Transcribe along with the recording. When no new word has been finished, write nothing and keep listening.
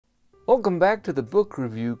Welcome back to the Book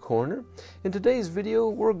Review Corner. In today's video,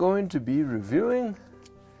 we're going to be reviewing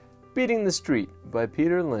Beating the Street by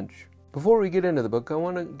Peter Lynch. Before we get into the book, I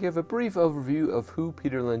want to give a brief overview of who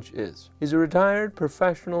Peter Lynch is. He's a retired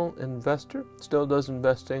professional investor, still does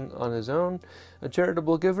investing on his own, a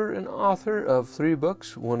charitable giver, and author of 3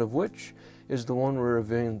 books, one of which is the one we're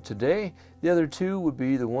reviewing today. The other 2 would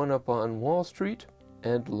be The One Up on Wall Street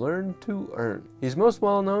and Learn to Earn. He's most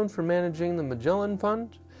well known for managing the Magellan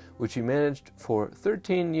Fund, which he managed for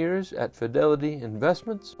 13 years at Fidelity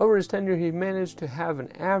Investments. Over his tenure, he managed to have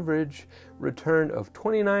an average return of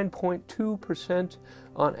 29.2%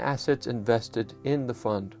 on assets invested in the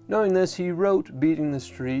fund. Knowing this, he wrote Beating the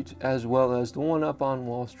Street as well as The One Up on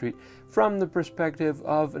Wall Street from the perspective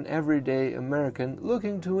of an everyday American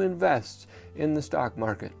looking to invest in the stock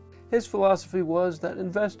market. His philosophy was that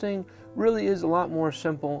investing really is a lot more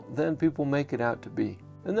simple than people make it out to be,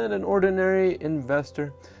 and that an ordinary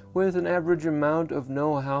investor with an average amount of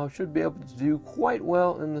know-how should be able to do quite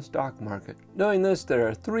well in the stock market. Knowing this, there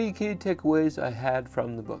are 3 key takeaways I had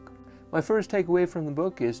from the book. My first takeaway from the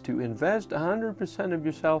book is to invest 100% of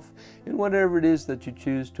yourself in whatever it is that you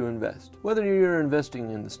choose to invest. Whether you're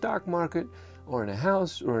investing in the stock market, or in a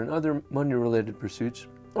house, or in other money-related pursuits,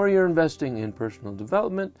 or you're investing in personal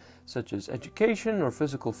development, such as education or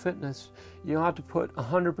physical fitness, you ought to put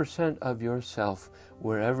 100% of yourself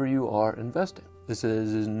wherever you are investing. This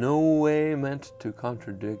is in no way meant to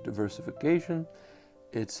contradict diversification.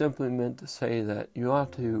 It's simply meant to say that you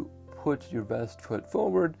ought to put your best foot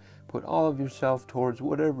forward, put all of yourself towards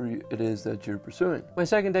whatever it is that you're pursuing. My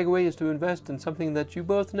second takeaway is to invest in something that you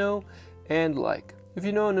both know and like. If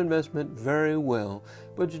you know an investment very well,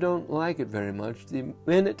 but you don't like it very much, the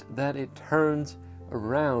minute that it turns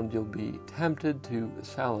around, you'll be tempted to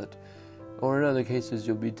sell it. Or in other cases,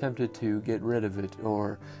 you'll be tempted to get rid of it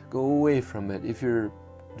or go away from it if you're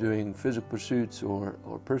doing physical pursuits or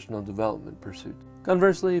personal development pursuits.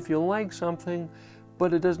 Conversely, if you like something,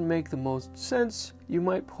 but it doesn't make the most sense, you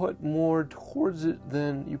might put more towards it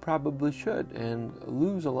than you probably should and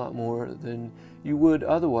lose a lot more than you would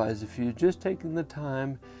otherwise if you'd just taken the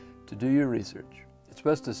time to do your research. It's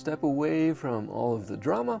best to step away from all of the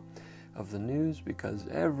drama of the news, because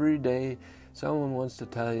every day someone wants to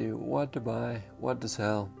tell you what to buy, what to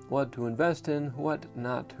sell, what to invest in, what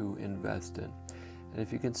not to invest in. And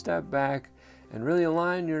if you can step back and really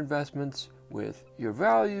align your investments with your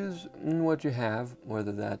values and what you have,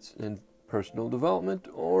 whether that's in personal development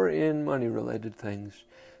or in money-related things,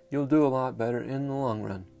 you'll do a lot better in the long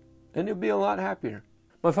run, and you'll be a lot happier.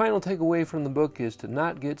 My final takeaway from the book is to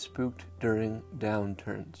not get spooked during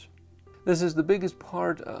downturns. This is the biggest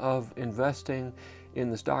part of investing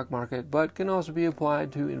in the stock market, but can also be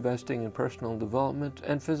applied to investing in personal development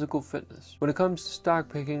and physical fitness. When it comes to stock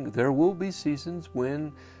picking, there will be seasons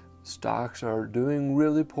when stocks are doing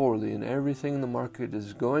really poorly and everything in the market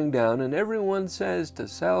is going down and everyone says to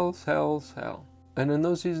sell, sell, sell. And in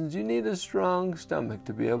those seasons, you need a strong stomach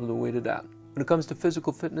to be able to wait it out. When it comes to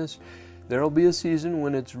physical fitness, there will be a season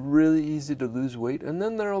when it's really easy to lose weight, and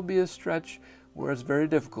then there will be a stretch where it's very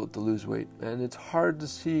difficult to lose weight and it's hard to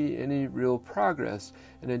see any real progress,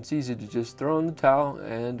 and it's easy to just throw in the towel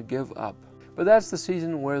and give up. But that's the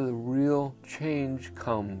season where the real change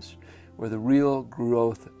comes, where the real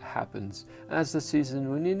growth happens. That's the season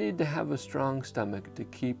when you need to have a strong stomach to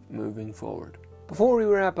keep moving forward. Before we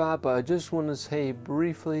wrap up, I just want to say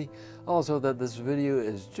briefly also that this video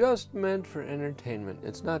is just meant for entertainment.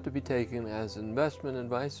 It's not to be taken as investment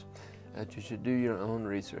advice, that you should do your own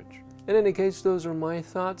research. In any case, those are my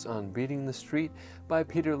thoughts on Beating the Street by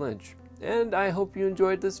Peter Lynch, and I hope you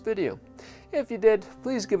enjoyed this video. If you did,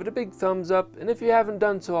 please give it a big thumbs up, and if you haven't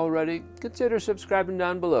done so already, consider subscribing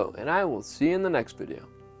down below, and I will see you in the next video.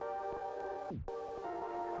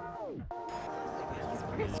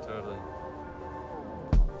 Totally.